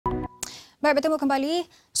Baik, bertemu kembali.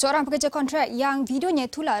 Seorang pekerja kontrak yang videonya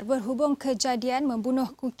tular berhubung kejadian membunuh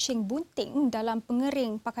kucing bunting dalam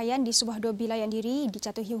pengering pakaian di sebuah dobi layan diri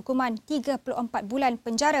dijatuhi hukuman 34 bulan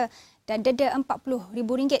penjara dan denda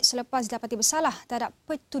RM40,000 selepas didapati bersalah terhadap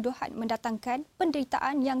pertuduhan mendatangkan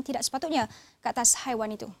penderitaan yang tidak sepatutnya ke atas haiwan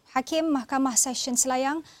itu. Hakim Mahkamah Sesyen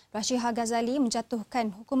Selayang, Rasyihah Ghazali menjatuhkan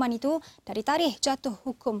hukuman itu dari tarikh jatuh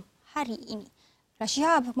hukum hari ini.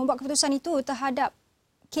 Rasyihah membuat keputusan itu terhadap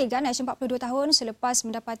ganas 42 tahun selepas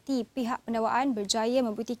mendapati pihak pendakwaan berjaya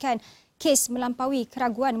membuktikan kes melampaui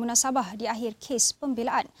keraguan munasabah di akhir kes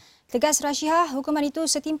pembelaan. Tegas Rasyihah, hukuman itu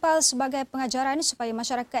setimpal sebagai pengajaran supaya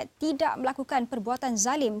masyarakat tidak melakukan perbuatan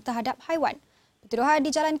zalim terhadap haiwan. Pertuduhan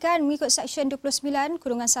dijalankan mengikut Seksyen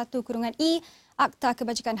 29(1)(i) Akta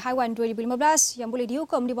Kebajikan Haiwan 2015 yang boleh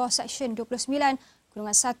dihukum di bawah Seksyen 29(1)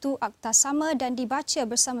 Akta sama dan dibaca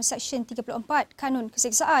bersama Seksyen 34 Kanun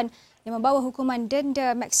Keseksaan yang membawa hukuman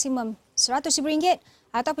denda maksimum RM100,000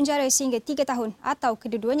 atau penjara sehingga 3 tahun atau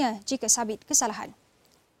kedua-duanya jika sabit kesalahan.